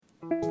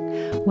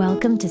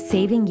Welcome to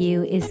Saving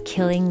You is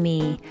Killing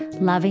Me,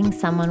 Loving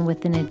Someone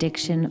with an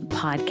Addiction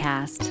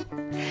podcast.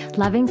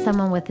 Loving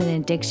someone with an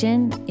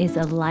addiction is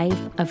a life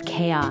of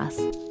chaos.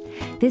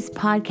 This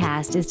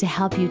podcast is to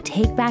help you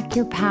take back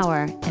your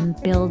power and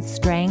build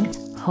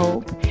strength,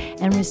 hope,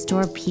 and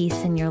restore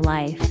peace in your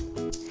life.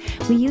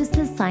 We use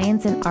the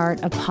science and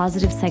art of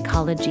positive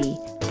psychology,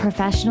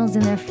 professionals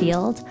in their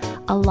field,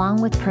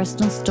 along with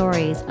personal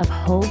stories of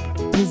hope,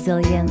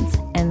 resilience,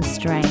 and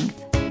strength.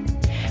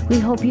 We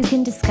hope you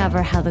can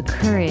discover how the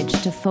courage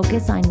to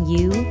focus on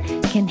you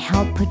can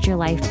help put your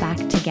life back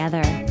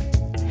together.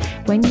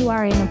 When you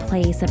are in a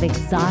place of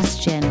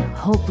exhaustion,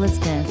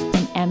 hopelessness,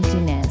 and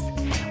emptiness,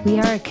 we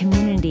are a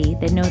community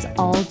that knows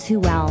all too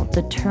well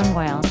the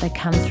turmoil that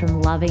comes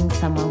from loving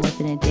someone with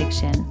an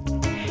addiction.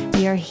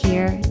 We are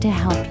here to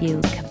help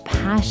you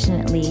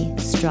compassionately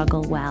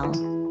struggle well.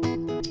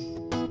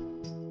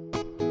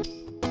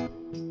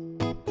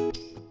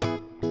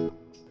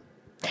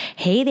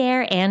 Hey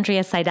there,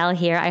 Andrea Seidel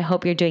here. I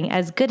hope you're doing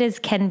as good as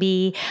can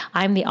be.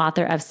 I'm the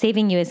author of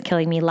Saving You is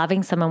Killing Me,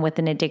 Loving Someone with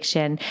an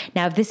Addiction.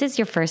 Now, if this is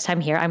your first time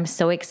here, I'm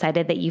so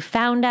excited that you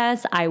found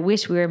us. I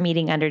wish we were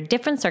meeting under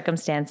different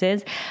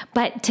circumstances,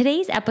 but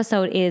today's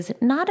episode is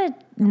not a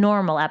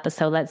normal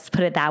episode, let's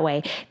put it that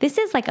way. This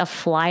is like a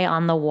fly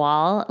on the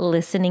wall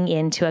listening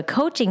into a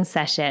coaching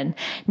session.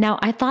 Now,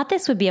 I thought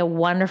this would be a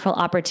wonderful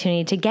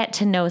opportunity to get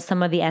to know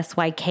some of the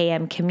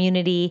SYKM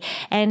community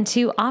and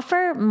to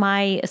offer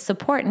my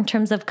support in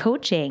terms of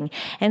coaching.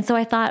 And so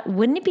I thought,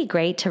 wouldn't it be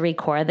great to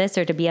record this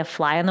or to be a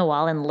fly on the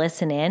wall and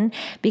listen in?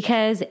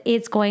 Because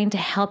it's going to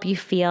help you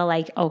feel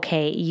like,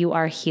 okay, you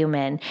are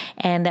human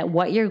and that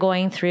what you're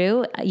going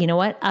through, you know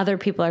what, other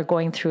people are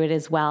going through it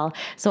as well.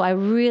 So I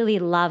really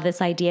love this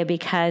idea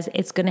because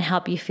it's going to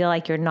help you feel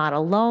like you're not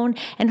alone.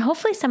 And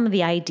hopefully some of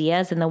the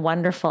ideas and the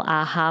wonderful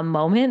aha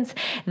moments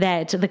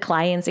that the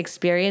clients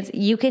experience,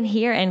 you can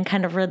hear and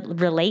kind of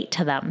relate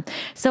to them.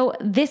 So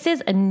this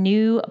is a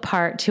new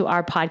part to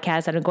our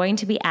podcast that I'm going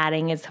to be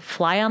adding is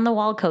fly on the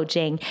wall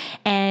coaching.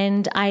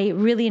 And I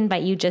really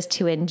invite you just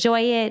to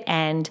enjoy it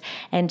and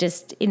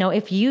just, you know,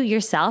 if you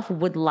yourself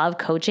would love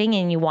coaching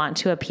and you want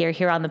to appear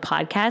here on the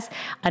podcast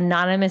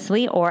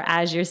anonymously or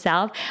as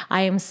yourself,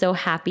 I am so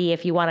happy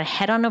if you want to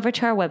head on over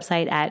to our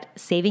website at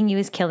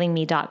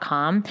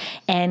savingyouiskillingme.com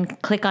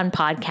and click on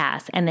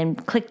podcast and then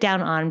click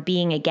down on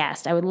being a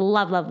guest. I would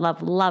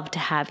love to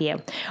have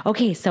you.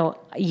 Okay, so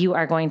you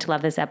are going to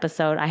love this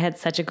episode. I had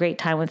such a great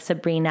time with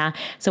Sabrina.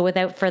 So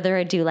without further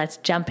ado, let's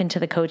jump into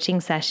the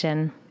coaching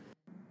session.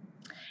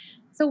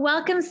 So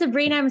welcome,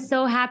 Sabrina. I'm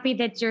so happy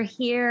that you're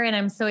here and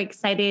I'm so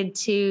excited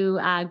to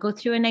go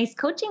through a nice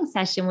coaching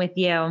session with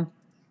you.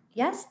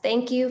 Yes,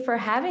 thank you for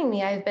having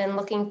me. I've been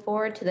looking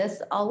forward to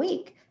this all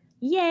week.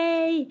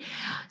 Yay.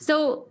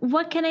 So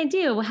what can I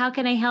do? How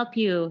can I help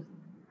you?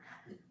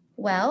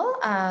 Well,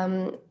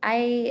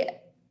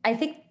 I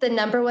think the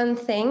number one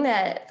thing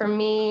that for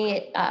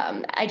me,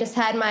 I just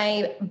had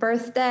my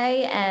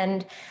birthday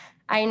and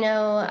I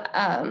know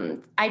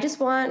I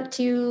just want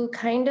to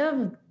kind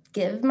of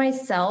give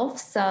myself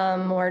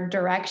some more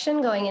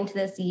direction going into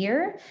this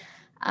year.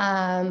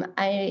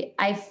 I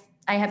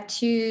have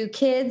two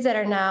kids that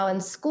are now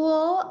in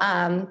school.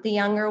 The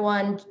younger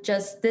one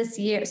just this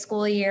year,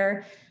 school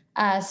year,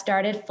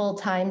 started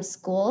full-time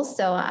school.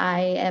 So I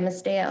am a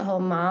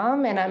stay-at-home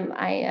mom and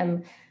I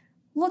am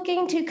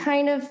looking to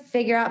kind of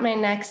figure out my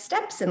next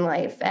steps in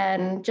life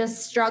and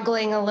just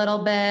struggling a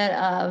little bit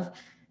of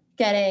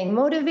getting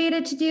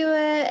motivated to do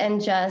it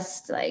and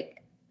just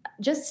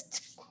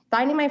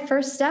finding my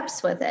first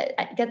steps with it.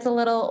 It gets a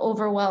little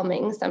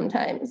overwhelming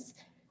sometimes.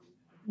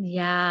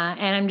 Yeah.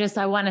 And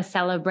I want to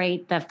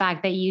celebrate the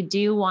fact that you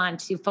do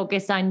want to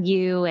focus on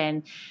you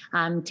and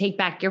take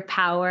back your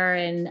power.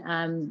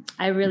 And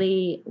I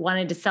really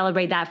wanted to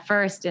celebrate that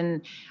first.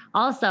 And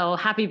also,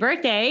 happy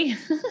birthday.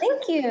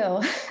 Thank you.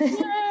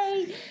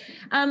 Yay.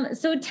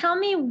 So tell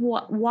me,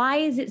 why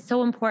is it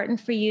so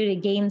important for you to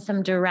gain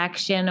some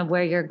direction of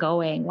where you're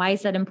going? Why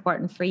is that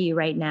important for you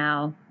right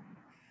now?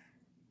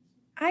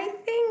 I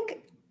think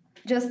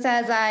just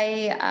as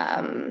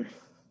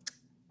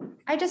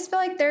I just feel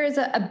like there is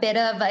a bit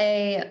of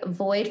a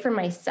void for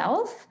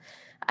myself.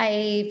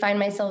 I find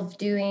myself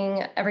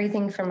doing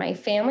everything for my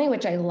family,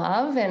 which I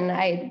love, and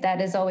that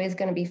is always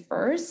going to be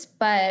first.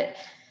 But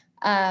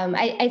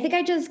I think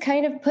I just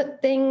kind of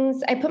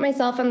I put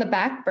myself on the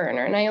back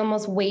burner, and I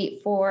almost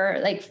wait for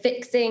like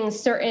fixing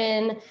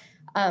certain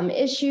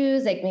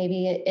issues, like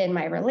maybe in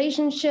my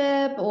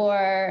relationship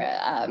or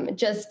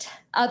just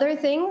other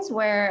things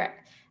where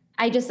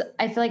I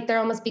feel like they're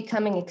almost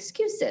becoming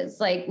excuses.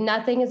 Like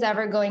nothing is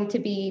ever going to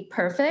be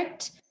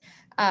perfect.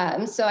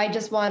 So I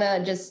just want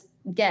to just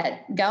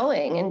get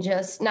going and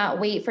just not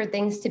wait for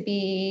things to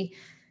be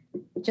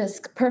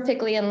just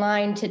perfectly in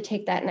line to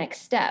take that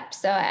next step.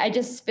 So I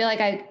just feel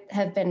like I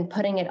have been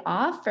putting it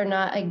off for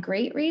not a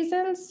great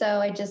reason.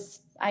 So I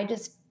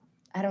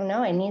don't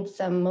know, I need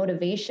some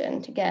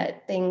motivation to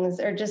get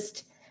things or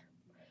just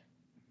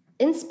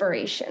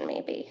inspiration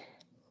maybe.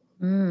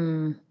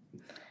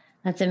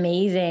 That's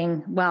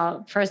amazing.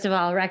 Well, first of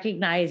all,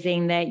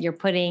 recognizing that you're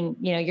putting,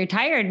 you're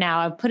tired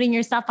now of putting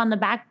yourself on the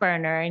back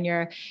burner and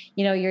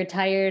you're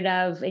tired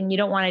of, and you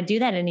don't want to do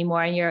that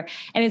anymore. And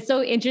it's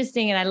so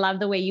interesting. And I love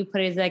the way you put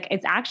it. Is like,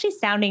 it's actually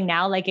sounding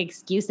now like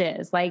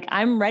excuses. Like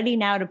I'm ready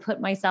now to put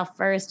myself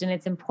first. And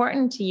it's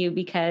important to you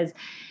because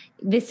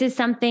this is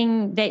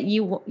something that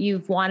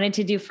you've wanted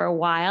to do for a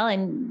while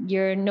and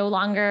you're no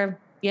longer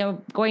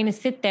going to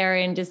sit there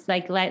and just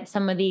like let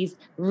some of these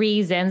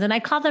reasons, and I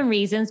call them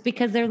reasons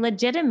because they're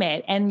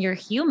legitimate and you're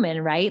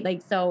human, right?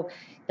 Like, so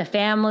the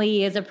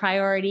family is a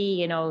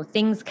priority,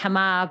 things come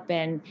up,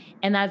 and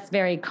that's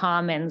very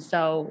common.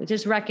 So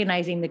just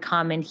recognizing the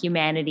common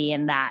humanity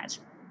in that.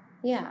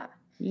 Yeah.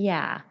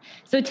 Yeah.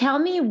 So tell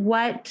me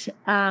what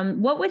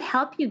would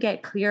help you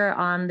get clear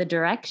on the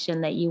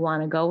direction that you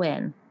want to go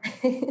in?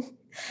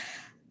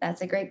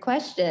 That's a great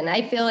question.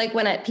 I feel like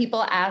when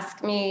people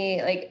ask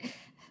me, like,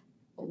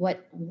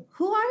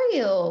 who are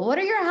you? What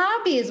are your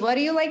hobbies? What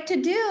do you like to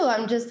do?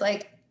 I'm just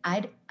like,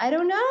 I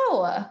don't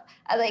know.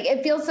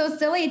 It feels so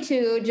silly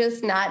to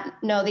just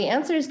not know the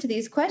answers to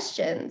these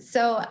questions.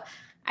 So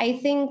I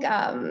think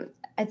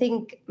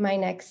my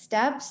next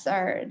steps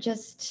are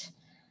just,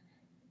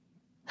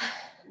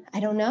 I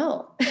don't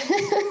know.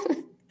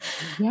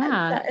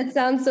 Yeah. It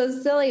sounds so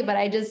silly, but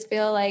I just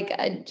feel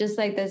like just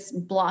like this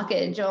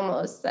blockage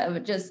almost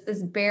of just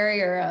this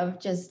barrier of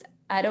just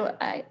I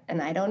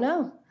don't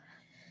know.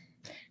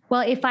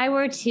 Well, if I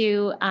were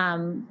to,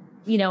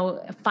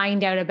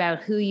 find out about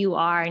who you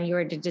are and you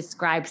were to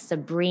describe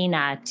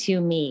Sabrina to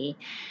me,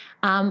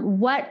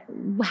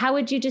 how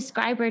would you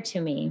describe her to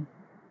me?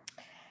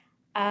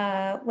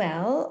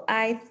 Well,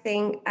 I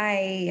think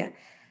I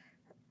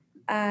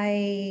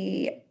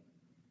I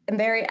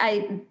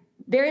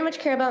very much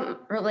care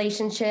about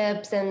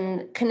relationships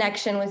and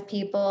connection with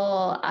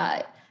people.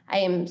 I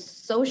am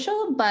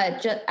social,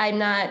 but I'm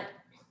not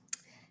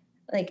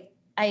like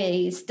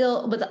I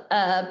still with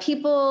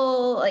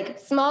people like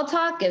small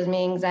talk gives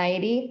me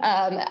anxiety.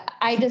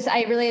 I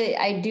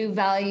do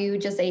value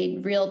just a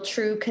real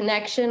true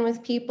connection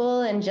with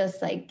people and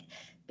just like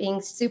being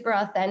super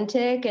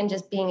authentic and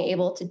just being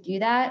able to do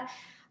that.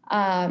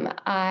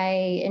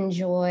 I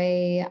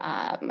enjoy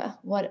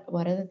what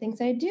are the things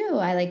I do?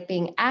 I like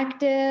being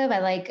active. I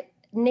like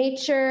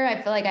nature.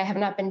 I feel like I have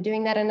not been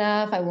doing that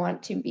enough. I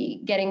want to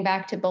be getting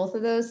back to both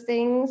of those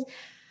things.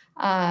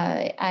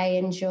 I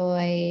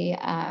enjoy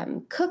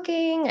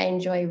cooking. I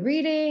enjoy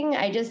reading.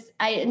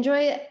 I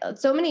enjoy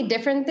so many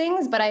different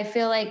things, but I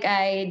feel like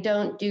I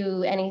don't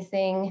do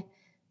anything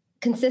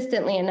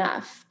consistently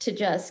enough to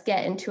just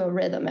get into a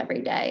rhythm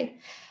every day.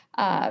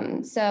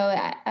 I'm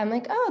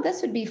like, oh,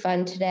 this would be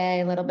fun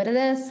today. A little bit of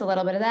this, a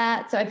little bit of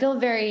that. So I feel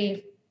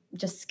very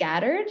just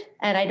scattered,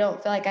 and I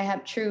don't feel like I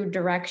have true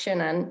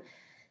direction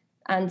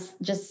on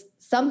just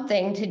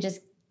something to just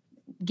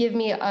give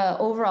me a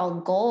overall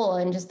goal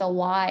and just a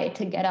why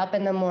to get up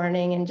in the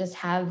morning and just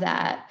have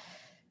that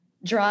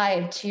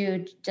drive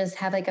to just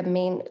have like a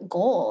main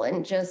goal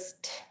and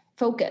just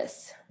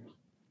focus.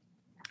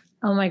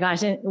 Oh my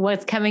gosh. And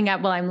what's coming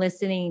up while I'm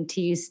listening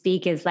to you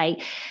speak is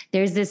like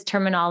there's this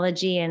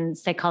terminology in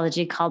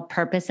psychology called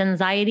purpose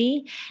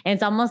anxiety. And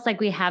it's almost like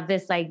we have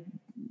this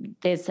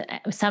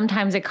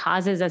sometimes it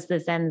causes us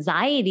this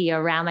anxiety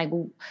around like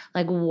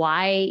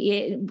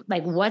why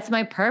like what's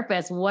my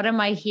purpose, what am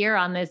I here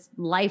on this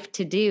life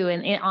to do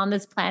and on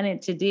this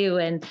planet to do.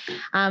 And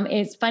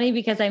it's funny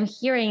because I'm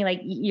hearing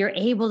like you're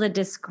able to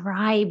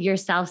describe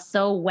yourself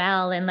so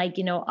well, and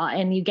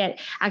and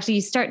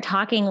you start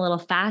talking a little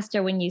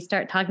faster when you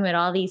start talking about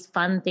all these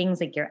fun things,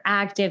 like you're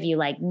active, you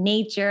like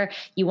nature,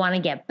 you want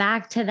to get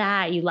back to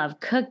that, you love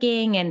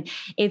cooking, and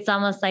it's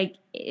almost like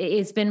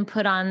it's been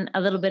put on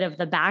a little bit of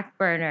the back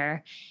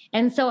burner.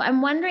 And so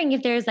I'm wondering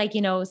if there's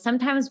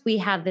sometimes we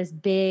have this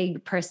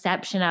big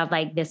perception of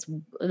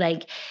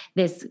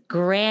this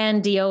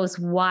grandiose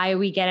why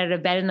we get out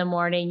of bed in the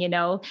morning,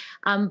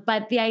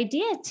 but the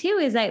idea too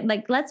is that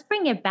let's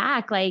bring it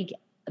back. Like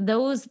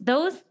those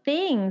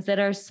things that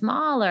are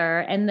smaller,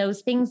 and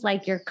those things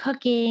like you're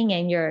cooking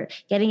and you're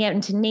getting out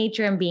into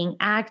nature and being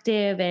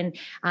active and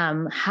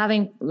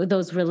having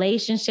those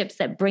relationships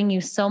that bring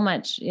you so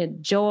much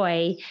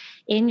joy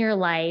in your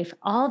life,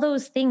 all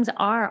those things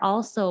are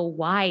also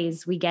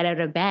whys we get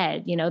out of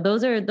bed.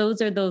 Those are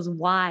those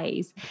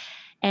whys.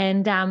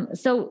 And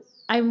so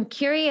I'm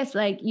curious,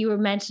 like you were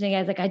mentioning,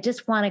 I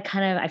just want to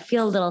I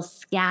feel a little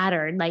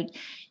scattered.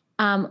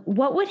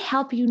 What would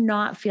help you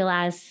not feel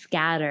as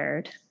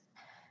scattered?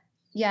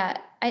 Yeah,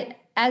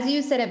 as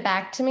you said it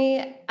back to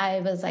me, I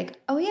was like,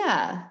 oh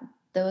yeah,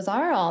 those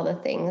are all the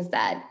things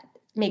that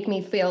make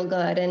me feel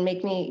good and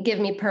give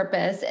me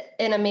purpose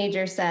in a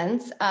major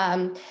sense.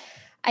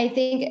 I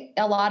think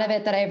a lot of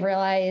it that I've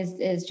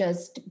realized is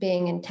just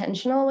being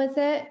intentional with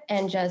it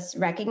and just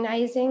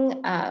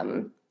recognizing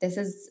this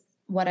is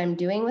what I'm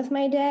doing with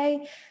my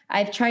day.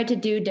 I've tried to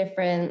do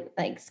different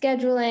like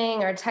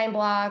scheduling or time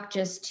block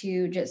just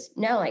to just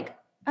know like,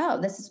 oh,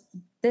 this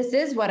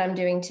is what I'm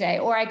doing today.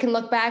 Or I can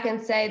look back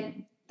and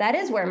say, that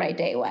is where my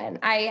day went.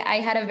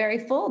 I had a very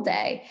full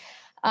day.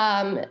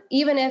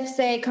 Even if,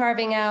 say,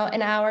 carving out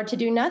an hour to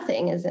do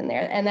nothing is in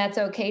there, and that's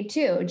okay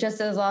too, just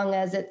as long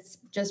as it's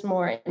just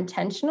more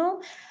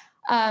intentional.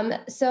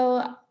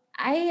 So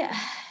I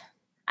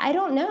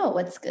don't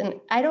know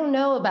I don't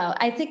know about,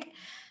 I think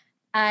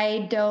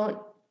I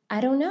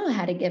don't know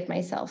how to give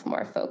myself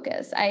more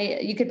focus.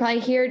 You could probably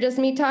hear just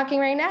me talking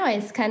right now. I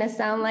just kind of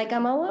sound like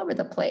I'm all over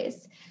the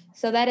place.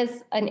 So that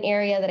is an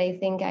area that I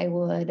think I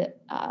would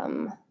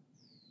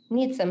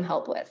need some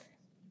help with.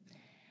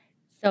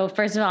 So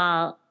first of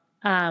all,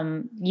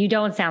 you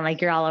don't sound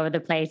like you're all over the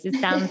place. It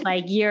sounds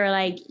like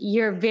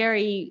you're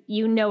very,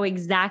 you know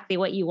exactly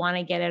what you want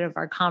to get out of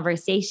our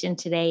conversation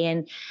today.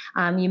 And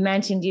you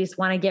mentioned you just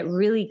want to get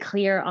really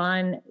clear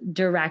on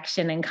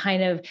direction and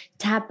kind of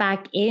tap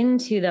back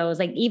into those,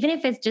 like, even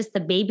if it's just the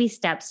baby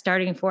steps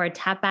starting forward,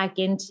 tap back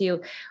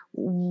into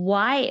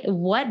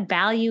what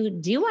value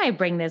do I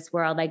bring this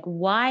world? Like,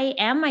 why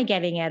am I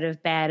getting out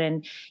of bed?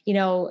 And,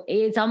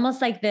 it's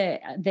almost like the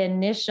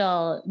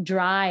initial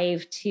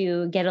drive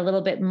to get a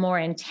little bit more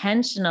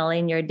intentional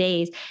in your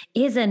days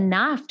is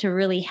enough to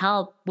really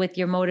help with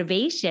your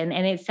motivation.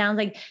 And it sounds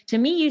like, to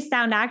me, you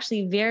sound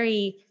actually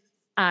very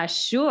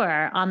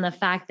sure on the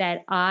fact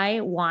that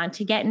I want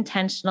to get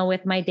intentional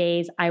with my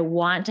days. I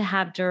want to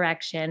have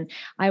direction.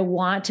 I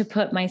want to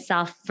put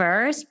myself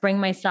first, bring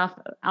myself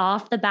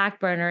off the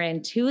back burner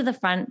into the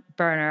front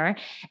burner,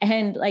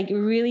 and like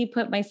really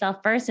put myself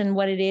first in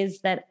what it is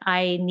that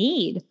I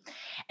need.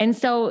 And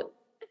so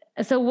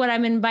what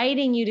I'm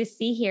inviting you to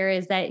see here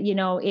is that,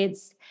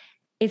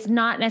 it's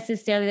not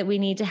necessarily that we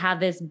need to have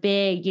this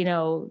big,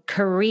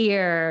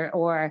 career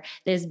or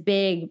this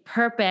big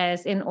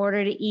purpose in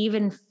order to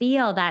even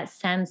feel that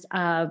sense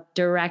of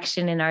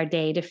direction in our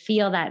day, to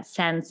feel that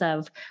sense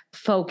of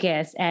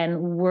focus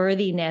and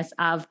worthiness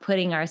of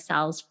putting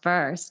ourselves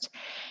first.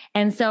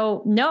 And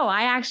so, no,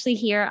 I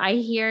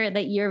hear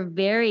that you're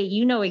very,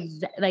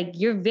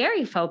 you're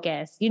very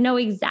focused. You know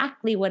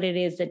exactly what it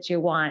is that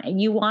you want,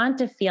 and you want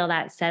to feel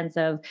that sense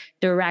of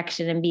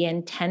direction and be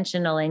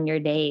intentional in your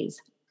days.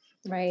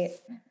 Right.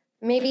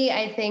 Maybe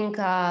I think,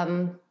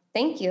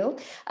 thank you.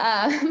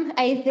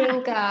 I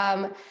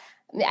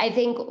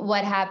think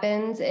what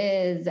happens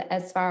is,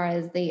 as far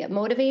as the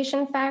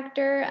motivation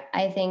factor,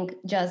 I think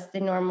just the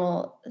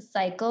normal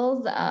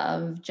cycles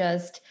of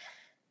just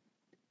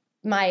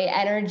my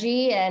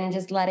energy and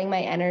just letting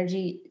my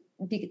energy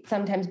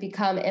sometimes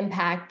become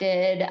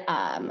impacted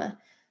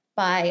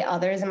by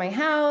others in my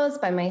house,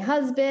 by my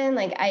husband.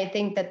 Like, I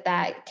think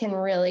that can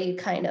really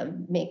kind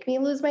of make me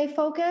lose my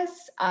focus.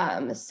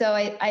 So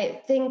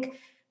I think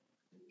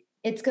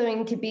it's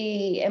going to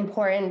be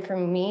important for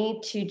me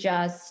to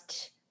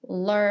just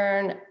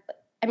learn.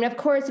 I mean, of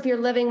course, if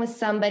you're living with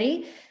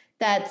somebody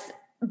that's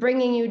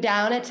bringing you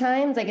down at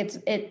times,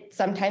 like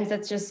sometimes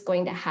that's just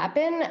going to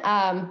happen.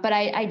 But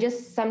I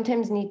just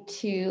sometimes need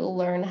to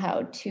learn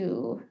how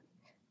to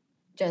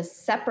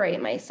just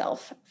separate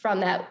myself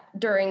from that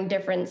during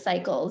different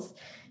cycles.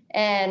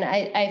 And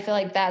I feel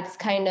like that's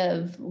kind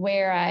of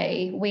where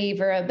I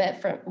waver a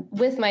bit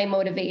with my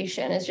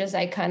motivation. Is just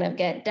I kind of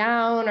get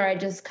down, or I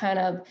just kind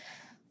of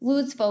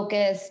lose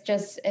focus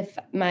just if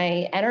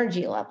my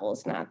energy level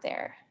is not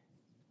there.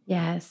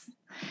 Yes.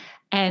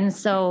 And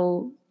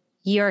so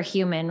you're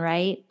human,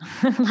 right?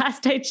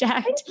 Last I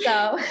checked.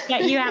 So yeah,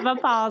 you have a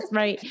pulse,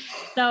 right?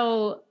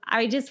 So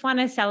I just want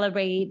to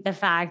celebrate the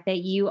fact that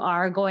you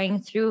are going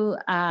through,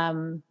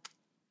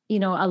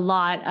 a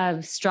lot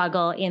of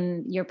struggle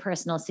in your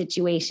personal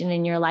situation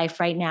in your life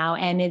right now.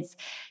 And it's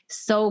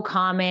so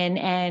common.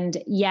 And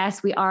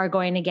yes, we are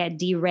going to get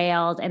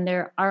derailed, and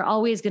there are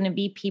always going to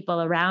be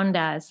people around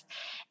us.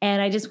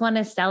 And I just want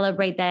to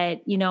celebrate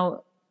that,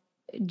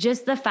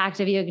 just the fact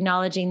of you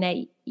acknowledging that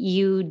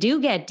you do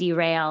get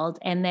derailed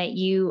and that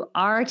you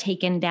are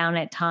taken down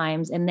at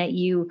times, and that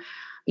you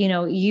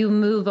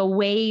move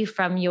away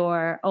from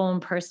your own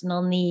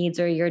personal needs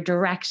or your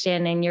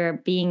direction, and you're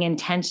being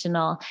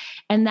intentional.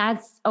 And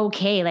that's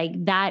okay. Like,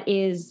 that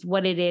is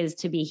what it is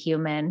to be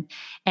human.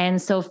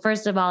 And so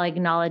first of all,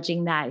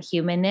 acknowledging that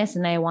humanness.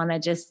 And I want to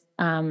just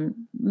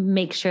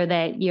make sure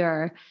that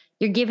you're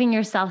giving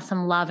yourself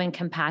some love and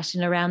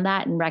compassion around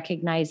that, and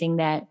recognizing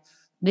that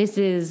this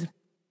is,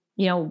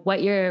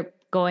 what you're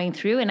going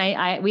through.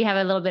 And we have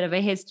a little bit of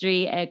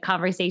a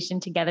conversation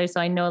together. So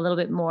I know a little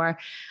bit more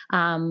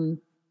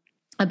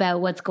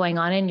about what's going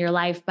on in your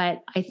life.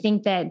 But I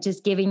think that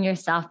just giving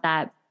yourself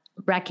that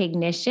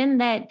recognition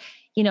that,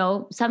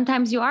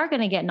 sometimes you are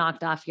going to get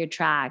knocked off your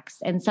tracks,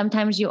 and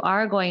sometimes you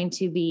are going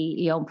to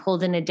be,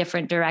 pulled in a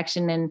different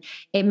direction, and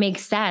it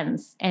makes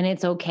sense, and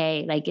it's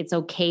okay. Like, it's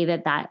okay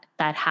that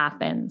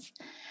happens.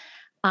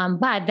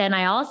 But then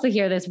I also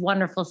hear this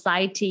wonderful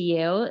side to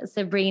you,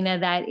 Sabrina,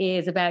 that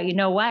is about,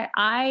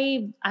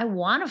 I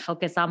want to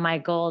focus on my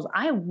goals.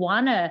 I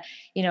want to,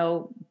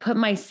 put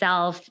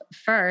myself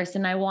first,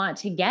 and I want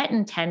to get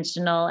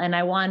intentional, and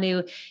I want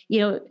to,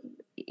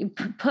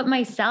 put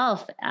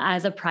myself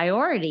as a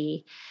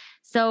priority.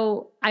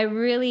 So I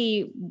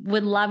really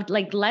would love,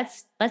 like,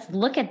 let's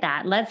look at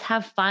that. Let's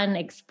have fun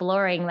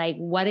exploring, like,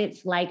 what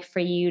it's like for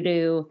you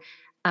to,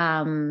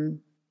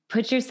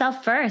 put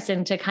yourself first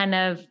and to kind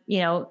of,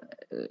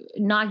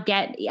 not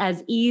get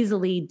as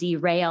easily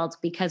derailed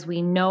because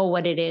we know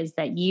what it is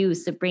that you,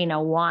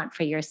 Sabrina, want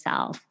for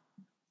yourself.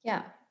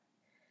 Yeah.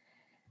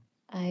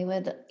 I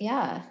would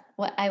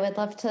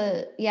love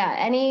to,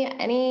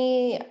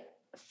 any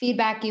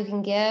feedback you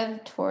can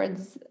give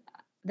towards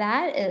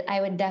that, I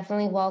would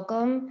definitely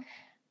welcome.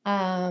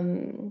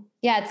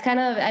 It's kind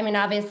of, I mean,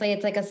 obviously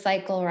it's like a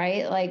cycle,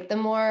 right? Like the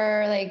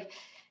more like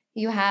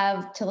you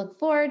have to look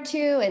forward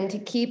to and to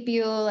keep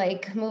you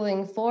like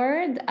moving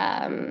forward,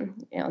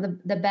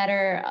 the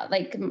better,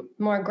 like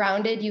more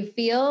grounded you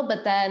feel.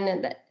 But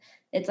then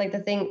it's like the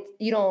thing,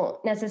 you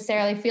don't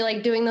necessarily feel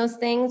like doing those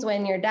things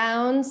when you're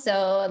down.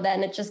 So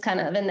then it's just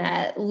kind of in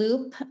that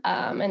loop.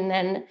 And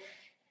then,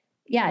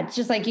 it's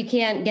just like you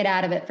can't get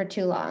out of it for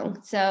too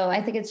long. So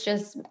I think it's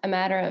just a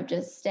matter of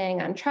just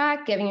staying on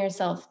track, giving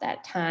yourself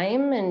that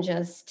time and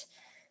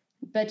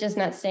but just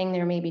not staying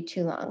there maybe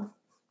too long.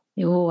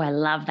 Oh, I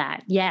love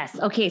that. Yes.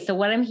 Okay. So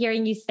what I'm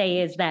hearing you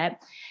say is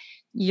that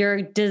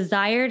your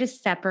desire to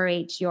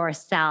separate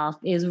yourself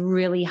is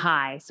really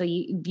high. So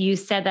you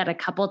said that a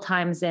couple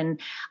times,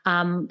 and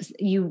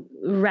you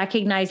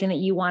recognizing that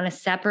you want to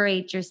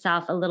separate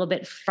yourself a little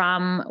bit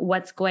from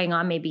what's going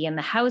on maybe in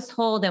the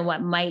household and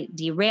what might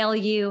derail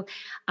you.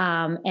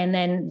 And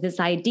then this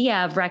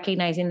idea of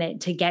recognizing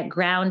that to get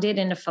grounded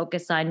and to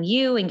focus on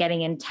you and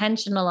getting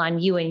intentional on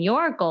you and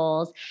your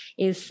goals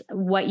is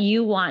what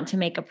you want to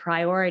make a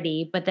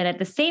priority. But then at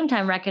the same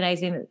time,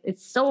 recognizing that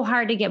it's so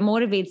hard to get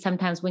motivated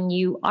sometimes when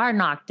you are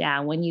knocked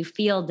down, when you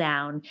feel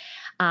down.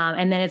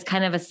 And then it's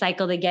kind of a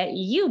cycle to get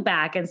you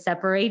back and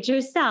separate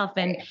yourself.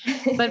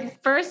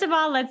 But first of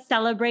all, let's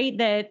celebrate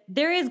that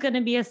there is going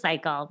to be a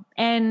cycle.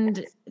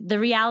 And the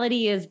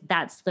reality is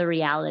that's the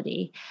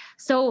reality.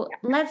 So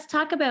let's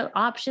talk about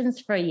options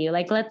for you.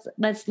 Like,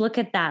 let's look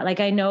at that. Like,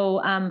 I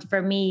know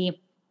for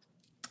me,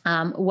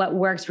 what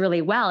works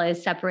really well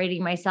is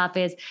separating myself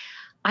is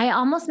I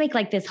almost make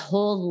like this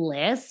whole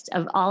list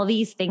of all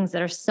these things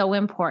that are so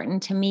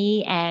important to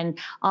me and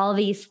all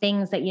these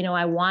things that,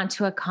 I want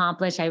to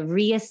accomplish. I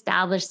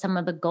reestablish some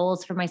of the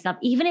goals for myself,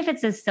 even if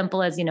it's as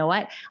simple as,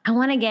 I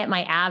want to get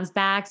my abs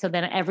back. So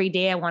then every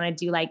day I want to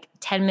do like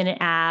 10-minute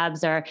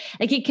abs, or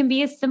like, it can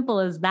be as simple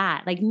as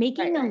that, like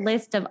making a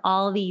list of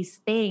all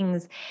these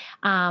things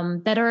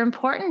that are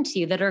important to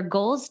you, that are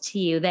goals to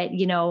you, that,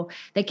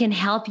 that can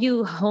help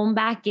you home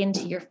back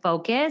into your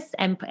focus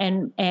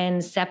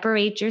and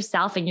separate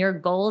yourself and your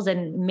goals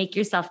and make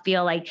yourself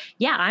feel like,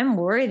 I'm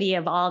worthy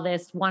of all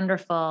this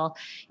wonderful,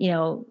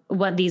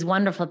 what these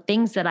wonderful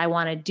things that I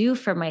want to do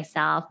for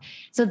myself.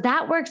 So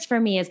that works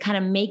for me, is kind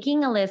of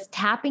making a list,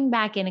 tapping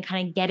back in and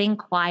kind of getting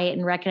quiet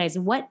and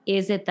recognizing what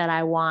is it that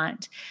I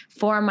want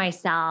for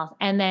myself.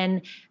 And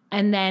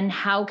then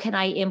how can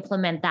I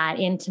implement that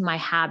into my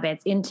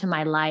habits, into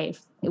my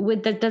life?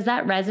 Does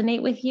that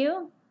resonate with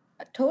you?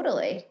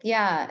 Totally.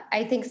 Yeah.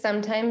 I think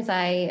sometimes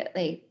I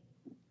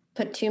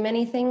put too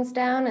many things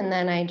down and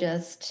then I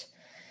just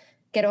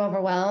get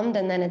overwhelmed,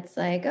 and then it's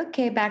like,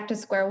 okay, back to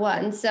square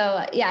one. So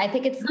I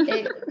think it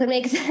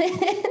makes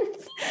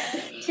sense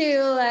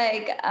to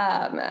like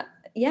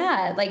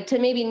to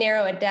maybe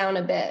narrow it down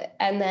a bit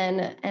and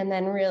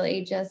then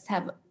really just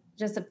have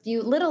just a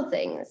few little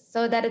things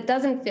so that it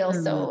doesn't feel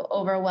so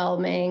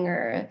overwhelming,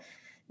 or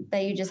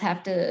that you just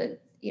have to,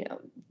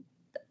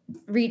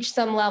 reach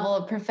some level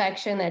of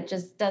perfection that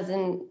just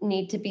doesn't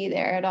need to be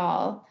there at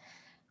all.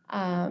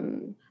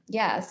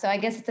 So I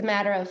guess it's a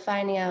matter of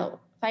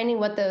finding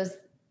what those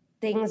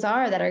things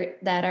are that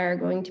are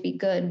going to be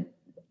good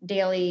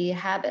daily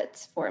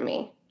habits for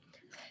me.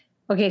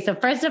 Okay, so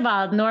first of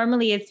all,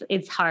 normally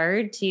it's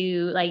hard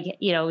to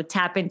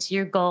tap into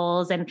your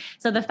goals, and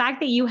so the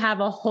fact that you have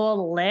a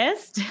whole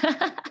list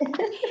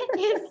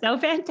is so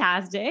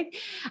fantastic.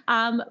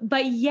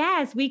 But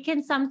yes, we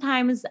can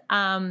sometimes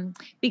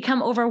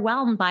become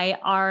overwhelmed by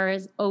our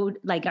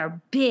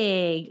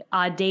big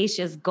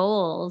audacious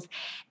goals,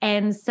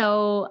 and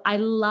so I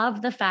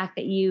love the fact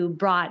that you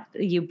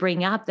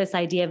bring up this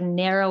idea of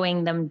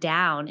narrowing them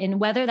down,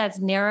 and whether that's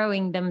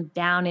narrowing them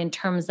down in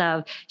terms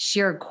of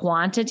sheer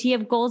quantity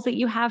of goals that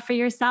you have for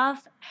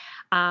yourself.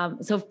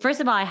 So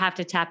first of all, I have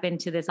to tap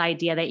into this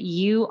idea that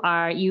you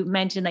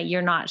mentioned that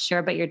you're not sure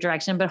about your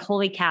direction, but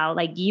holy cow,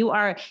 like you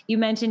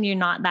mentioned you're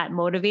not that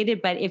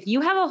motivated, but if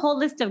you have a whole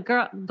list of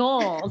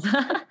goals,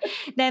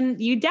 then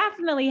you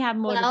definitely have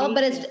motivation. Well,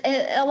 but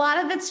a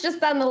lot of it's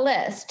just on the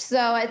list.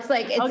 So it's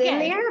like, it's in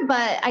there,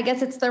 but I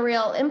guess it's the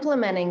real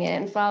implementing it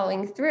and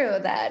following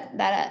through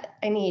that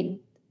I need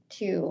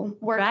to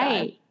work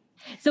on.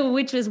 So,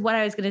 which was what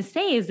I was going to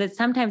say, is that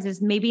sometimes it's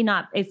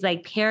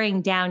like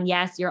paring down,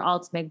 yes, your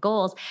ultimate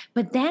goals,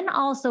 but then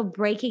also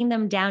breaking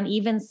them down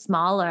even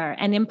smaller.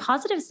 And in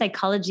positive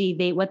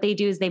psychology, what they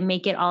do is they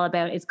make it all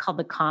about, it's called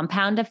the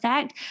compound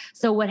effect.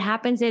 So what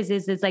happens is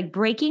it's like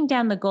breaking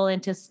down the goal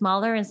into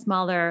smaller and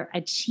smaller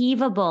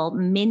achievable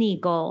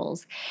mini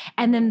goals.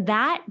 And then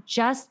that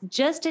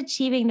just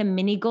achieving the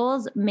mini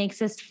goals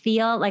makes us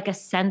feel like a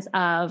sense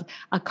of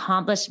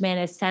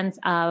accomplishment, a sense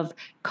of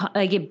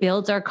like it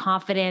builds our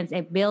confidence.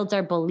 confidence. It builds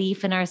our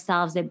belief in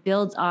ourselves. It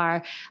builds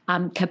our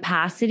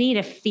capacity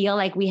to feel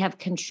like we have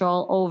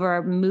control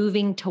over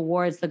moving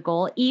towards the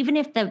goal, even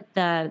if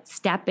the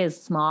step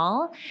is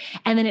small.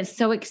 And then it's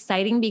so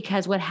exciting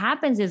because what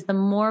happens is the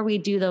more we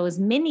do those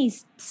mini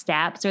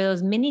steps or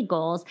those mini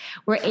goals,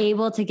 we're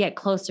able to get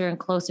closer and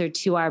closer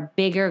to our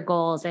bigger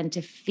goals and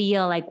to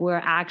feel like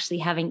we're actually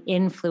having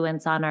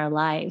influence on our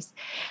lives.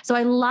 So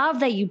I love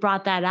that you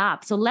brought that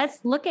up. So let's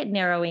look at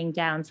narrowing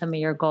down some of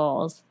your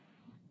goals.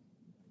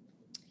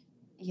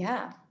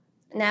 Yeah.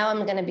 Now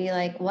I'm going to be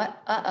like, what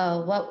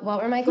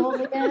were my goals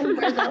again?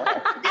 Where's the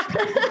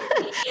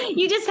list?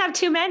 You just have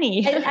too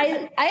many.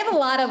 I have a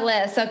lot of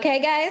lists.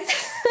 Okay, guys.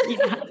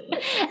 Yeah.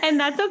 And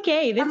that's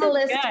okay. I'm a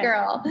list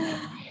girl.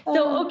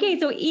 So, okay.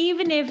 So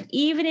even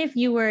if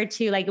you were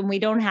to like, and we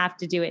don't have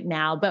to do it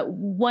now, but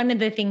one of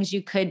the things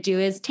you could do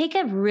is take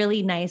a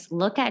really nice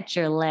look at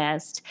your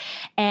list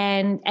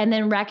and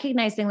then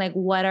recognizing like,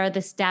 what are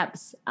the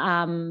steps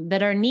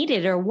that are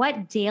needed or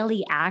what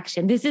daily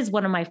action, this is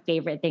one of my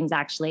favorite things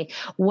actually,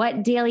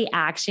 what daily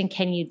action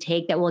can you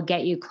take that will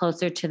get you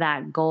closer to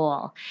that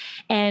goal?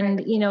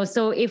 And,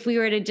 so if we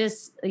were to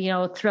just,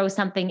 throw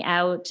something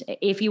out,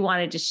 if you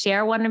wanted to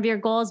share one of your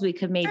goals, we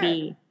could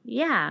maybe, sure.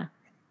 Yeah.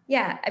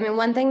 Yeah. I mean,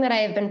 one thing that I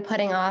have been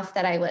putting off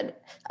that I would,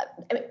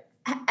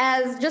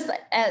 as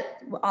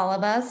all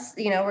of us,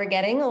 we're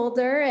getting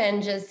older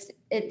and just,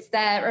 it's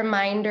that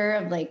reminder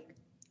of like,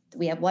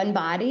 we have one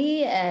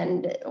body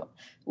and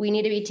we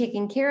need to be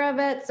taking care of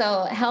it.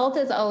 So health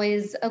is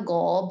always a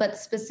goal, but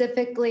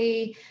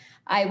specifically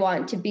I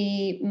want to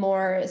be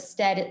more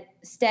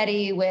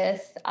steady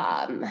with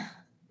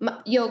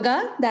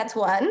yoga. That's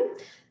one.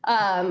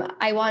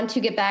 I want to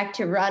get back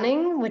to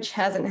running, which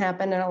hasn't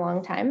happened in a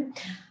long time.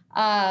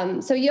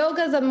 So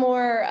yoga is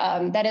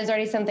that is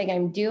already something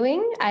I'm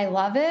doing. I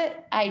love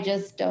it. I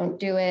just don't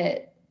do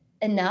it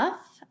enough.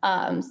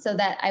 So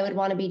that I would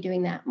want to be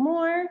doing that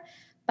more,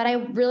 but I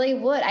really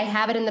would. I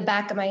have it in the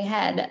back of my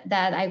head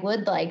that I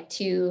would like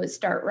to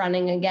start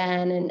running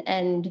again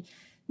and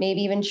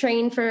maybe even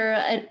train for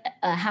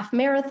a half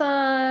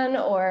marathon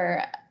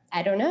or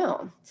I don't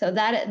know. So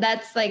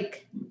that's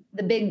like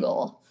the big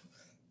goal.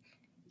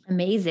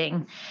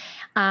 Amazing.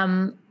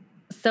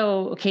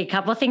 So, okay, a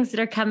couple of things that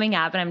are coming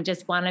up, and I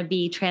just want to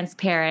be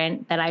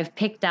transparent that I've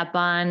picked up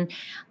on.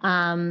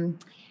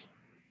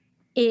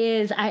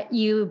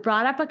 You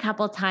brought up a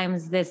couple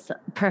times this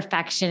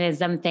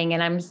perfectionism thing,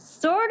 and I'm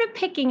sort of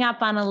picking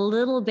up on a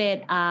little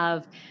bit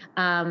of,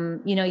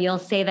 you'll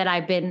say that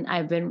I've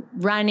been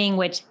running,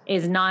 which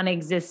is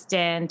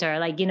non-existent, or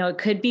like, it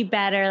could be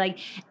better.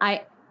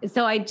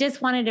 So I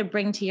just wanted to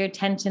bring to your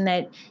attention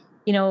that,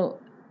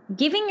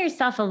 giving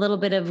yourself a little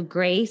bit of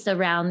grace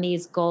around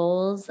these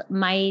goals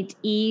might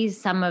ease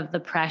some of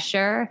the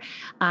pressure.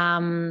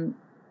 And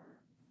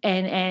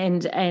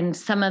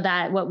some of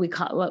that,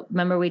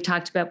 remember we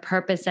talked about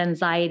purpose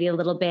anxiety a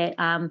little bit.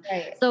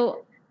 Right.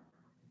 So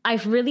I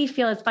really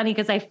feel it's funny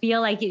because I feel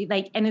like,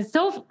 and it's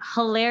so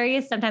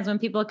hilarious sometimes when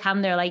people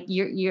come, they're like,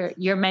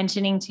 you're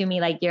mentioning to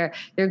me, like your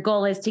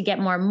goal is to get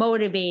more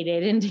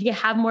motivated and to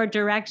have more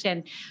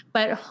direction.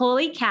 But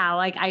holy cow,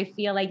 like I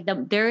feel like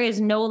there is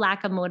no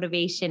lack of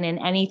motivation in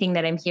anything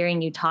that I'm hearing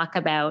you talk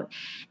about.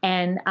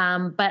 And,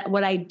 but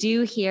what I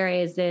do hear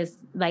is this,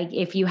 like,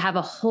 if you have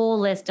a whole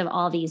list of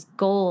all these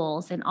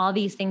goals and all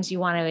these things you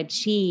want to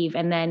achieve,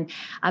 and then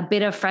a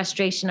bit of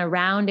frustration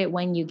around it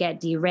when you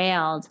get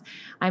derailed,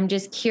 I'm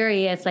just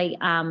curious, like,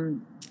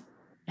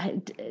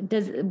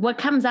 what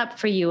comes up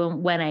for you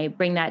when I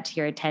bring that to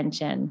your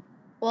attention?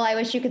 Well, I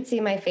wish you could see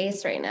my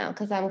face right now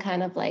because I'm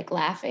kind of like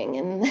laughing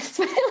and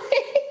smiling.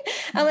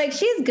 I'm like,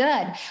 she's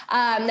good.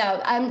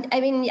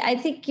 I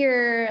think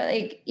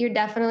you're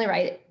definitely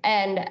right.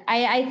 And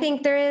I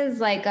think there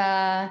is like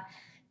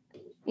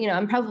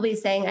I'm probably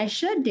saying I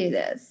should do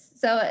this.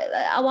 So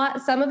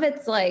some of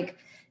it's like,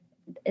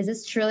 is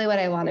this truly what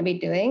I want to be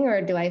doing?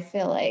 Or do I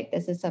feel like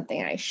this is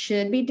something I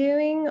should be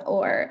doing?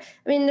 Or,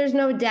 there's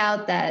no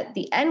doubt that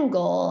the end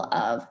goal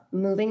of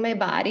moving my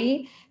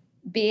body,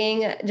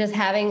 being just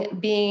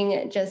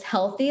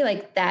healthy,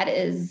 like that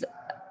is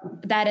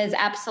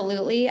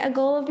absolutely a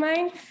goal of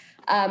mine.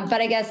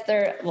 But I guess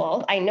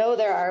I know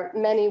there are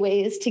many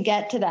ways to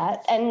get to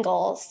that end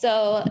goal.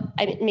 So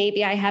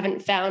maybe I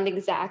haven't found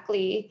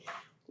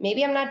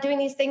maybe I'm not doing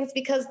these things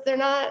because they're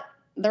not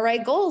the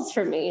right goals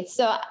for me.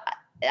 So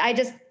I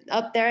just,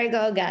 there I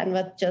go again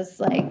with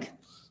just like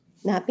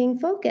not being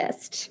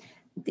focused.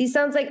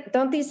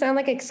 Don't these sound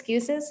like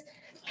excuses?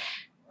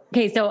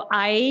 Okay, so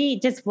I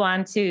just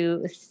want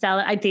to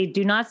they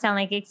do not sound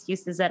like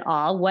excuses at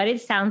all. What it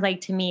sounds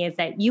like to me is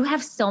that you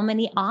have so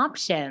many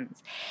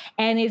options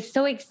and it's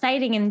so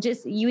exciting. And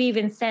just, you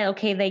even said,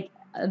 okay, like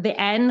the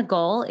end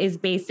goal is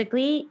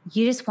basically,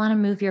 you just want to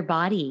move your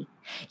body.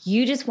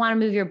 You just want to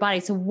move your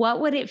body. So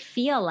what would it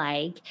feel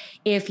like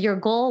if your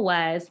goal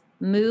was,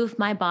 move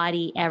my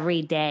body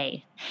every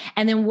day.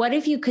 And then what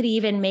if you could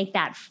even make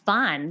that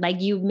fun? Like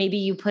maybe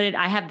you put it,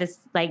 I have this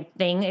like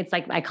thing, it's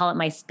like, I call it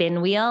my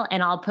spin wheel,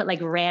 and I'll put like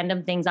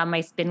random things on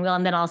my spin wheel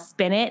and then I'll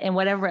spin it, and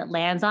whatever it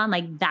lands on,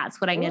 like that's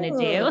what I'm going to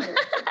do. Ooh,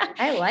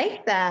 I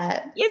like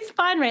that. It's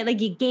fun, right?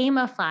 Like you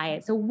gamify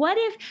it. So what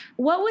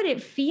would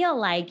it feel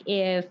like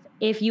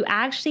if you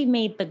actually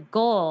made the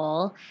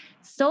goal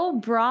so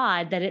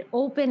broad that it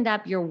opened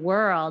up your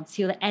world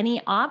to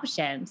any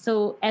option?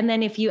 So, and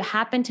then if you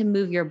happen to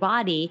move your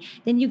body,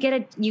 then you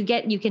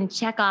can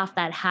check off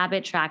that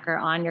habit tracker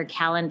on your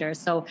calendar.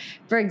 So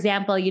for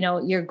example,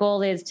 your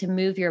goal is to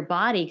move your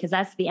body, because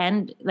that's the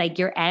end, like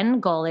your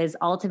end goal is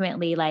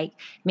ultimately like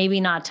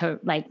maybe not to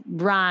like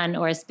run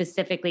or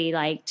specifically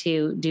like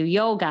to do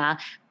yoga,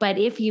 but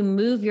if you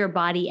move your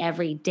body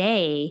every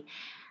day,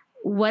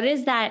 what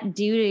does that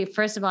do to,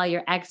 first of all,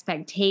 your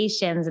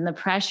expectations and the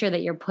pressure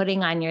that you're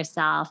putting on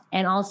yourself?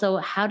 And also,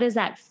 how does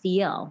that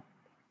feel?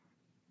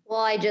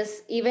 Well,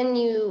 even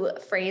you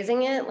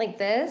phrasing it like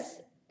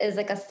this is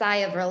like a sigh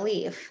of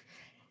relief,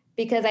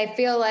 because I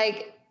feel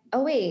like,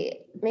 oh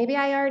wait, maybe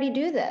I already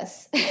do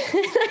this.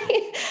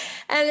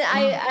 And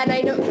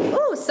I know,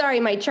 oh,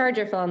 sorry, my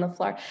charger fell on the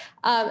floor.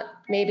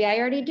 Maybe I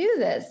already do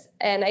this.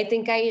 And I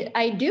think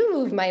I do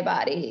move my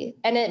body.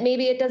 And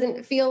maybe it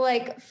doesn't feel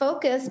like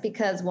focus,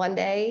 because one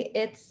day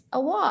it's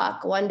a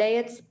walk, one day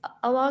it's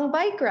a long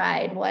bike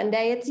ride, one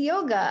day it's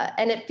yoga,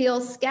 and it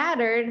feels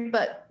scattered,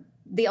 but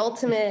the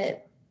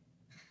ultimate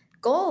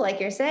goal, like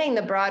you're saying,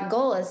 the broad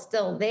goal is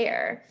still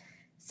there.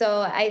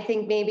 So I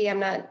think maybe I'm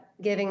not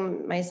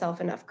giving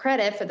myself enough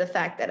credit for the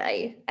fact that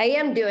I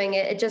am doing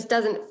it. It just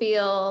doesn't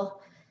feel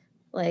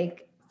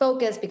like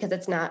focus, because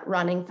it's not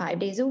running 5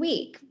 days a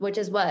week, which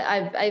is what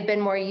I've been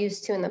more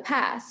used to in the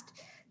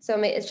past. So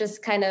it's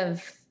just kind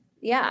of,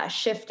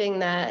 shifting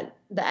the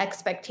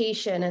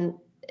expectation, and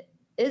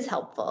is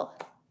helpful.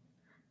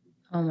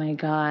 Oh my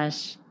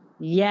gosh.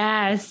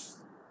 Yes.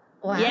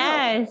 Wow.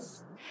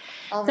 Yes.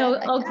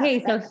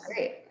 Okay. That's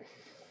great.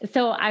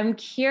 So I'm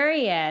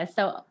curious.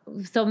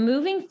 So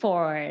moving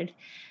forward,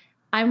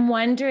 I'm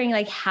wondering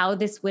like how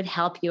this would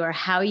help you, or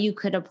how you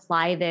could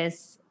apply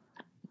this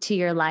to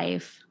your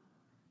life.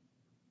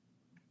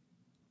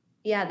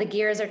 Yeah, the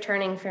gears are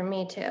turning for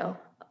me too.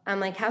 I'm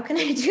like, how can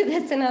I do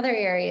this in other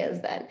areas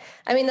then?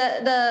 I mean,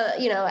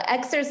 the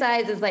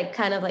exercise is like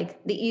kind of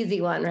like the easy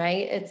one,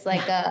 right? It's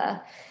like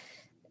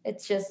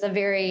it's just a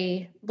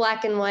very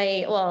black and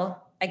white.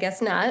 Well, I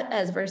guess not,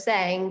 as we're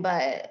saying,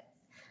 but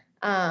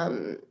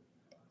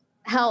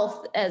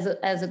health as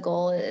a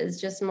goal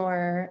is just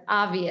more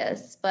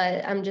obvious.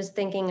 But I'm just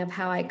thinking of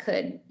how I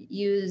could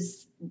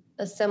use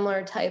a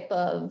similar type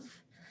of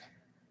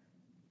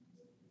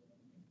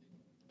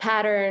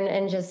pattern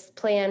and just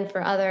plan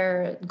for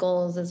other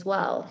goals as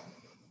well.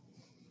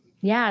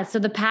 Yeah. So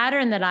the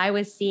pattern that I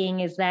was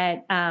seeing is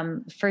that,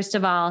 first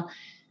of all,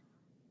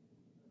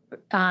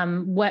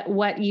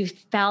 what you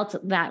felt,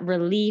 that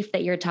relief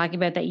that you're talking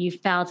about that you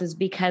felt, is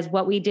because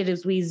what we did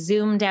is we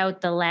zoomed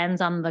out the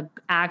lens on the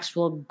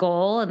actual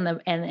goal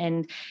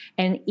and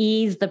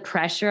ease the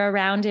pressure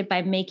around it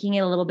by making it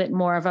a little bit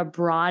more of a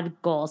broad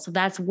goal. So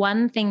that's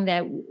one thing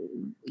that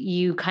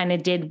you kind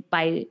of did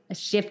by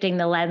shifting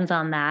the lens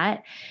on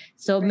that.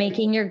 So right.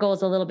 Making your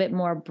goals a little bit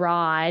more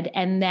broad,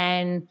 and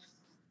then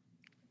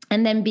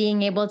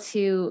being able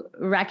to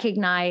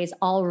recognize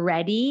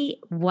already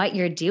what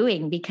you're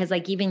doing, because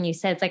like even you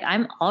said, it's like,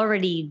 I'm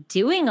already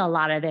doing a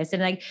lot of this.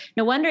 And like,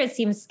 no wonder it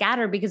seems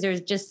scattered, because there's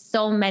just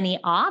so many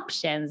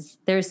options.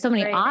 There's so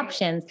many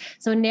options.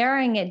 So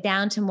narrowing it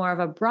down to more of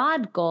a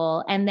broad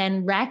goal, and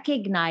then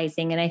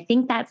recognizing, and I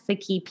think that's the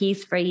key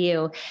piece for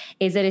you,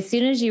 is that as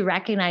soon as you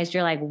recognize,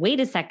 you're like, wait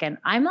a second,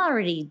 I'm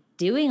already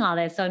doing all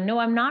this. So no,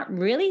 I'm not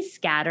really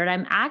scattered.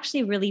 I'm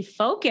actually really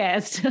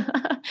focused.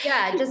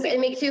 Yeah. It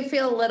makes you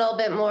feel a little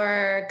bit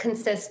more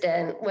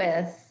consistent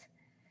with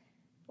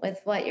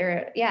what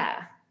you're,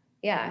 yeah,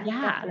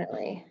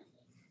 definitely.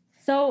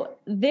 So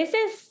this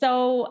is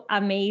so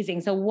amazing.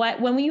 So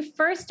when we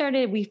first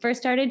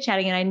started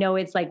chatting, and I know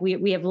it's like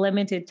we have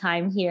limited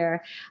time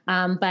here,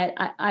 but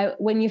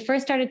when you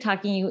first started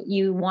talking,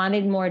 you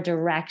wanted more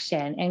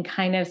direction, and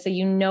kind of so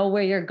you know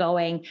where you're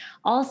going.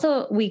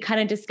 Also, we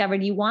kind of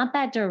discovered you want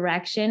that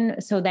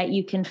direction so that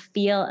you can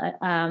feel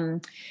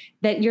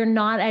that you're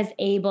not as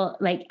able,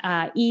 like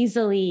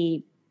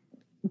easily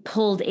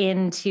pulled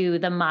into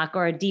the muck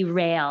or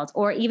derailed,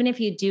 or even if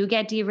you do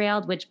get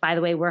derailed, which by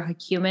the way, we're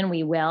human,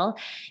 we will,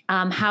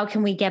 how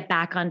can we get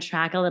back on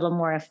track a little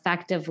more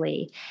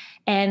effectively?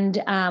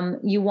 And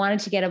you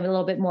wanted to get a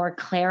little bit more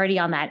clarity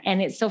on that. And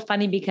it's so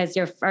funny because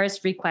your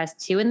first request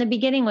too in the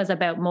beginning was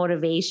about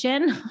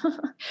motivation.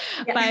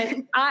 Yeah.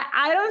 But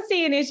I don't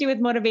see an issue with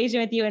motivation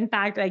with you. In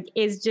fact, like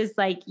it's just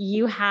like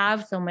you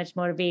have so much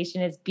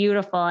motivation. It's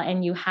beautiful.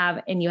 And you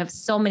have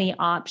so many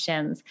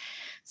options.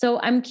 So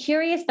I'm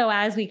curious though,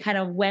 as we kind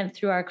of went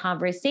through our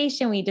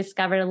conversation, we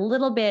discovered a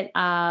little bit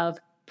of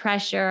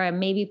pressure and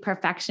maybe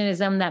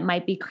perfectionism that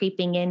might be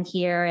creeping in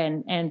here,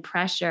 and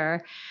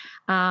pressure.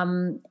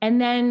 And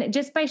then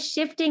just by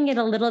shifting it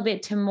a little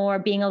bit to more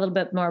being a little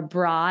bit more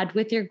broad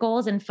with your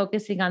goals and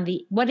focusing on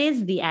what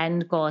is the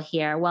end goal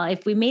here? Well,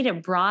 if we made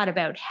it broad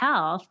about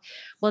health,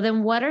 well,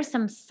 then what are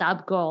some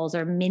sub goals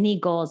or mini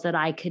goals that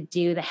I could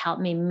do to help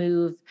me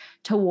move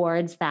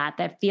towards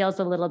that feels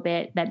a little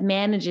bit, that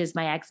manages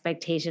my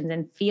expectations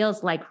and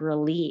feels like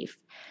relief.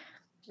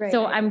 Right.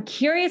 So I'm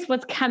curious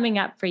what's coming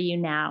up for you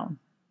now.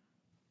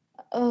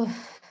 Oh,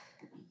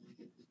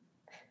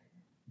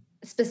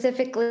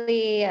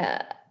 specifically,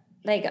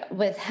 like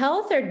with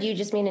health, or do you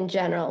just mean in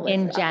general?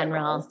 In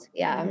general.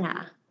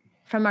 Yeah.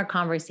 From our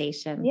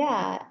conversation.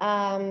 Yeah.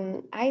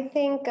 I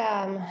think,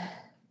 I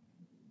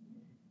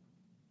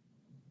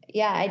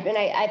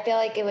feel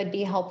like it would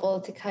be helpful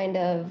to kind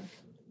of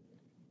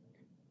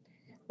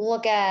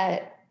look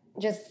at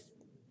just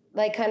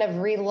like kind of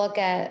relook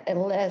at a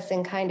list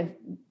and kind of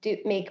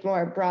make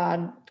more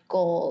broad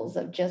goals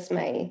of just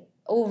my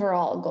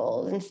overall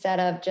goals instead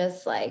of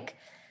just like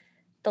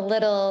the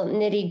little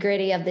nitty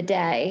gritty of the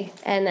day,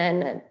 and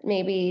then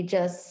maybe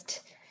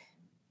just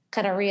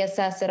kind of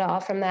reassess it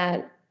all from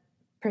that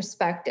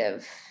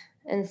perspective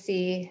and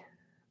see.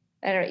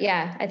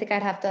 I think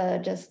I'd have to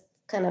just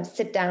kind of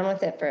sit down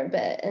with it for a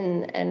bit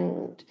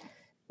and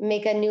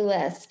make a new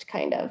list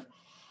kind of.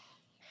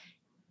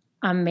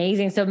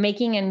 Amazing. So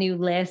making a new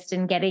list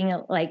and getting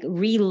like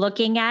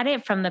re-looking at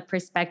it from the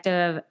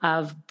perspective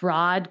of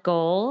broad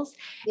goals,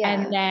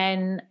 and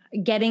then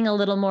getting a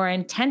little more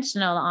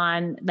intentional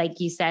on, like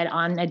you said,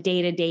 on a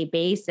day-to-day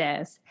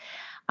basis.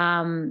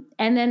 And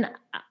then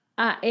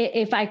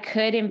if I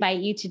could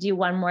invite you to do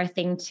one more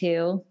thing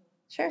too.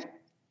 Sure.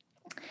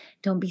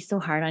 Don't be so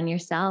hard on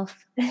yourself.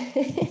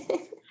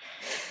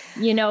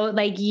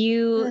 Like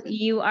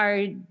you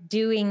are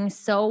doing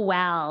so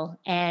well.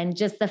 And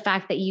just the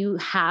fact that you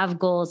have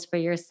goals for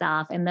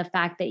yourself and the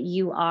fact that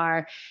you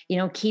are,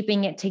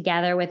 keeping it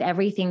together with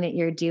everything that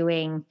you're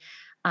doing,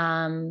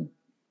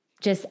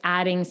 just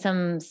adding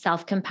some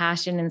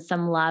self-compassion and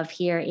some love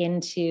here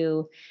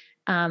into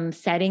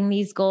setting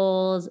these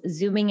goals,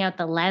 zooming out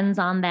the lens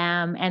on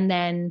them, and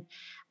then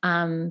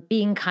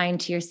being kind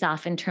to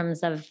yourself in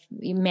terms of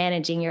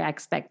managing your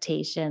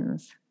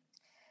expectations.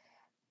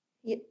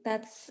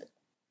 That's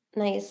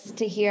nice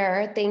to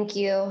hear. Thank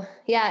you.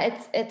 Yeah,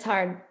 it's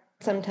hard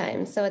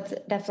sometimes, so it's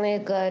definitely a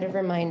good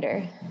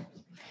reminder.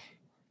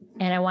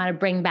 And I want to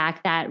bring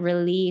back that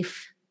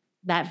relief,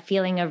 that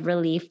feeling of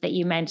relief that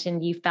you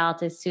mentioned you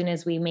felt as soon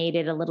as we made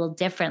it a little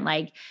different,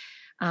 like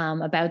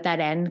about that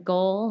end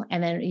goal.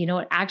 And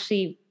then,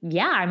 actually,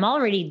 I'm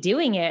already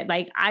doing it.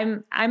 Like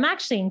I'm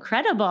actually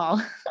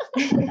incredible.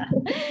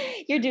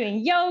 You're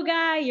doing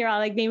yoga. You're all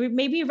like,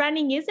 maybe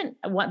running isn't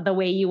the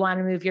way you want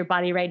to move your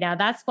body right now.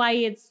 That's why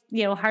it's,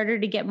 harder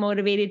to get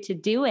motivated to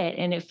do it.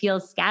 And it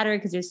feels scattered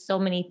because there's so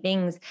many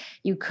things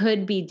you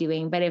could be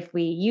doing. But if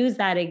we use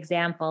that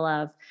example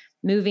of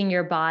moving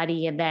your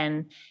body, and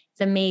then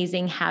it's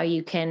amazing how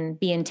you can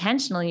be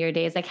intentional in your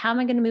days. Like, how am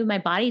I going to move my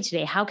body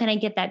today? How can I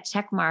get that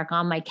check mark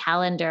on my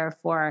calendar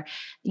for,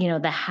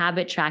 the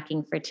habit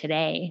tracking for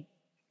today?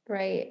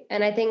 Right.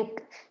 And I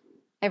think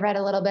I read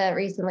a little bit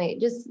recently,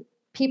 just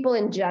people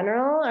in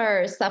general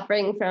are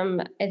suffering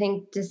from, I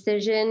think,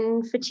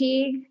 decision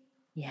fatigue.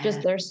 Yes.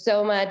 Just there's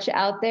so much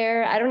out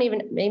there. I don't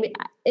even, maybe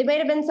it might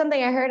have been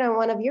something I heard on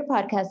one of your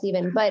podcasts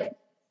even, but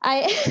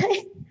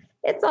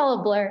it's all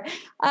a blur.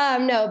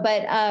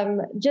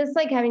 Just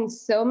like having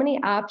so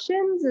many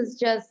options is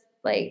just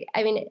like,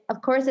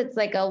 of course it's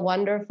like a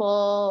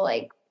wonderful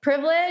like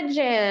privilege,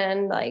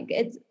 and like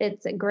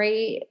it's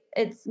great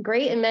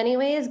in many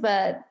ways,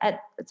 but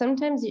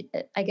sometimes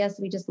I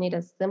guess we just need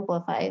to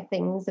simplify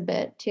things a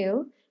bit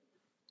too.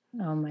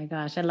 Oh my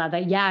gosh, I love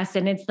that. Yes.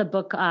 And it's the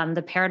book,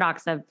 The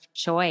Paradox of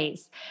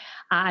Choice.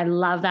 I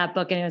love that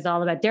book. And it was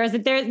all about,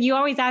 you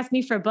always ask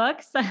me for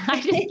books.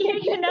 I just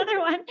gave you another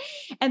one.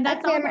 And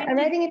that's all. I'm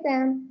writing it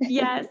down.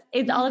 Yes.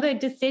 It's all about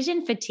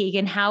decision fatigue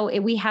and how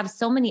we have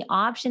so many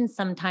options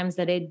sometimes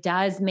that it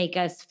does make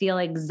us feel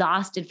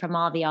exhausted from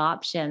all the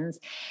options.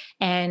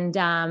 And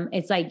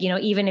it's like,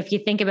 even if you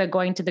think about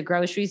going to the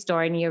grocery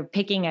store and you're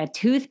picking a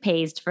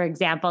toothpaste, for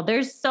example,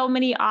 there's so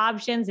many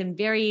options and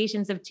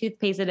variations of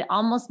toothpaste that it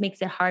almost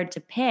makes it hard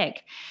to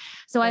pick.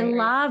 So I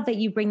love that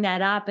you bring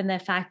that up, and the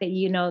fact that,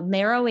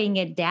 narrowing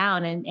it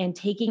down and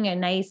taking a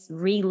nice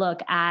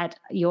relook at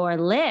your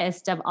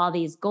list of all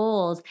these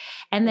goals,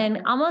 and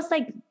then almost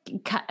like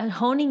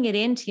honing it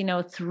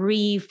into,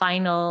 3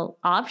 final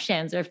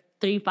options or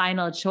 3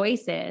 final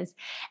choices,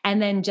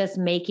 and then just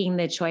making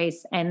the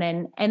choice. And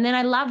then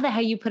I love how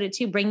you put it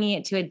too, bringing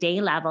it to a day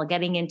level,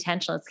 getting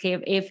intentional. It's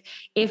okay.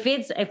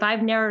 If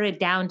I've narrowed it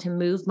down to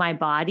move my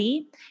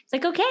body, it's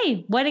like,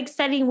 okay, what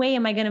exciting way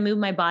am I going to move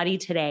my body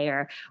today?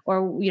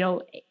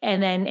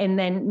 And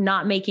then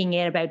not making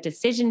it about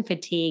decision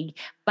fatigue,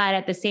 but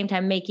at the same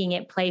time, making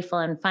it playful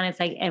and fun. It's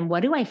like, and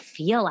what do I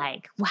feel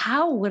like?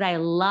 How would I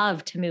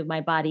love to move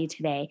my body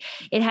today?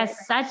 It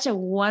has such a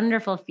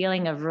wonderful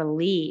feeling of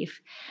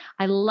relief.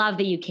 I love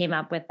that you came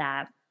up with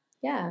that.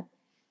 Yeah.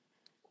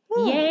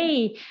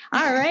 Yay.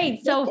 All right.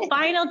 So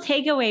final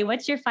takeaway.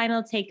 What's your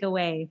final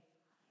takeaway?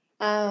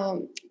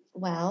 Well,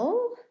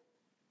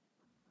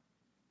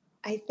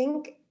 I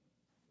think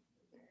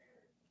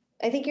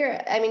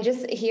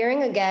just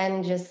hearing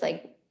again, just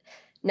like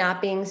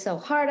not being so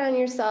hard on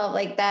yourself,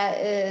 like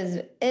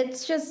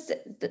it's just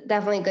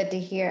definitely good to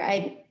hear.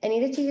 I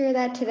needed to hear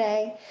that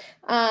today.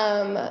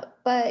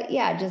 But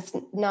yeah, just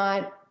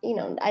not,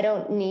 I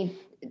don't need,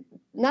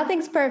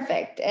 nothing's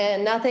perfect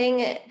and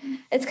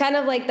it's kind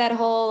of like that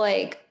whole,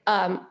 like,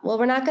 well,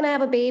 we're not going to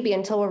have a baby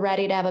until we're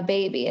ready to have a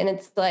baby. And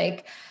it's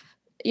like,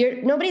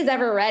 nobody's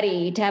ever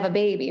ready to have a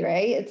baby,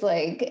 right? It's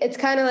like, it's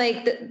kind of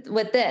like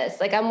with this,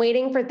 like I'm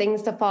waiting for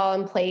things to fall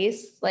in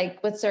place,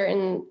 like with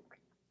certain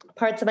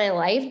parts of my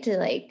life to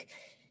like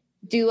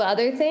do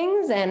other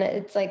things. And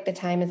it's like, the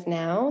time is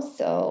now.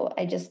 So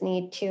I just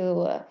need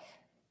to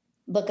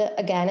look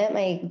again at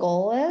my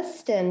goal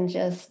list and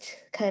just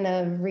kind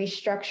of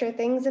restructure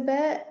things a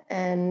bit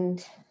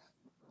and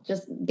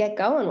just get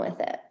going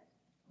with it.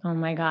 Oh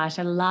my gosh,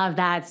 I love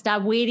that.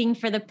 Stop waiting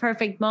for the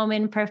perfect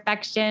moment,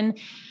 perfection.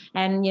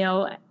 And,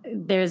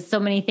 there's so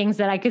many things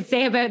that I could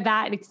say about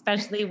that,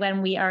 especially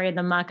when we are in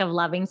the muck of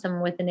loving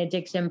someone with an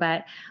addiction,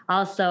 but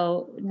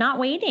also not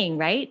waiting,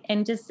 right?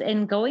 And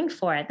going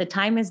for it. The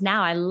time is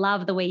now. I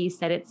love the way you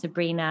said it,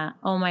 Sabrina.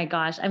 Oh my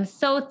gosh. I'm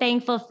so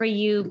thankful for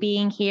you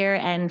being here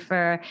and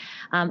for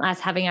us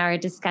having our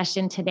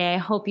discussion today. I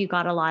hope you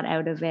got a lot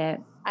out of it.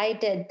 I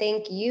did.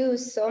 Thank you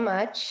so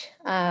much.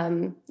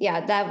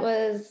 That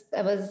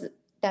was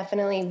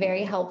definitely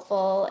very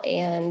helpful,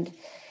 and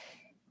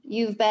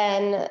you've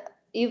been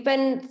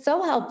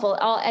so helpful.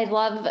 I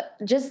love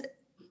just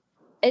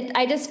it.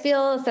 I just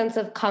feel a sense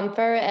of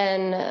comfort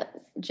and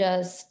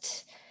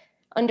just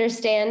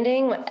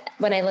understanding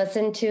when I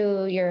listen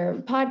to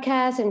your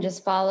podcast and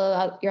just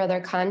follow your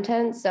other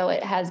content. So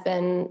it has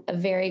been a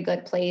very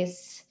good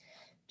place,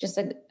 just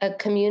a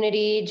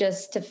community,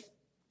 just to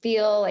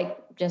feel like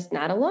just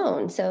not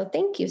alone. So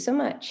thank you so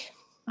much.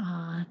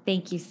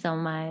 Thank you so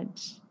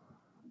much.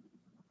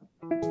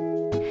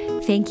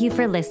 Thank you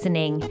for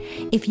listening.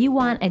 If you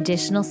want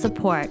additional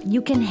support,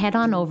 you can head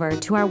on over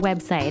to our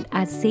website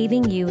at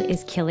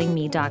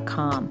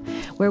savingyouiskillingme.com,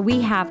 where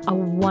we have a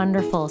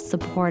wonderful,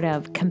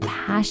 supportive,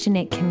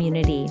 compassionate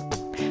community.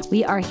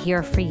 We are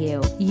here for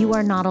you. You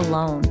are not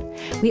alone.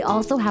 We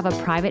also have a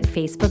private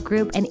Facebook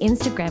group and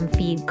Instagram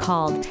feed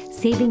called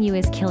Saving You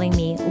is Killing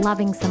Me,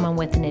 Loving Someone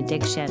with an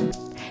Addiction.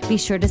 Be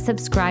sure to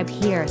subscribe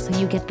here so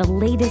you get the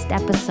latest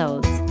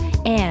episodes.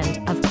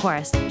 And, of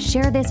course,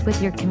 share this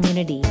with your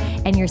community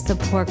and your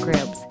support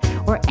groups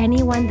or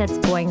anyone that's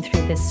going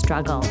through this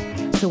struggle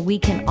so we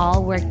can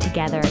all work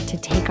together to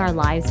take our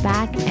lives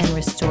back and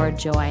restore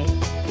joy.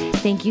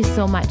 Thank you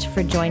so much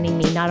for joining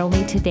me, not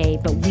only today,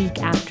 but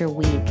week after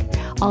week.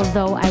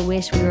 Although I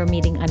wish we were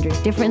meeting under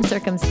different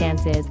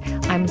circumstances,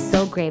 I'm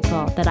so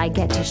grateful that I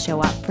get to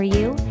show up for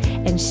you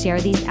and share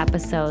these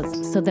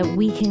episodes so that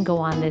we can go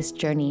on this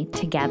journey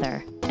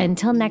together.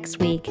 Until next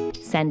week,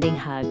 sending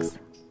hugs.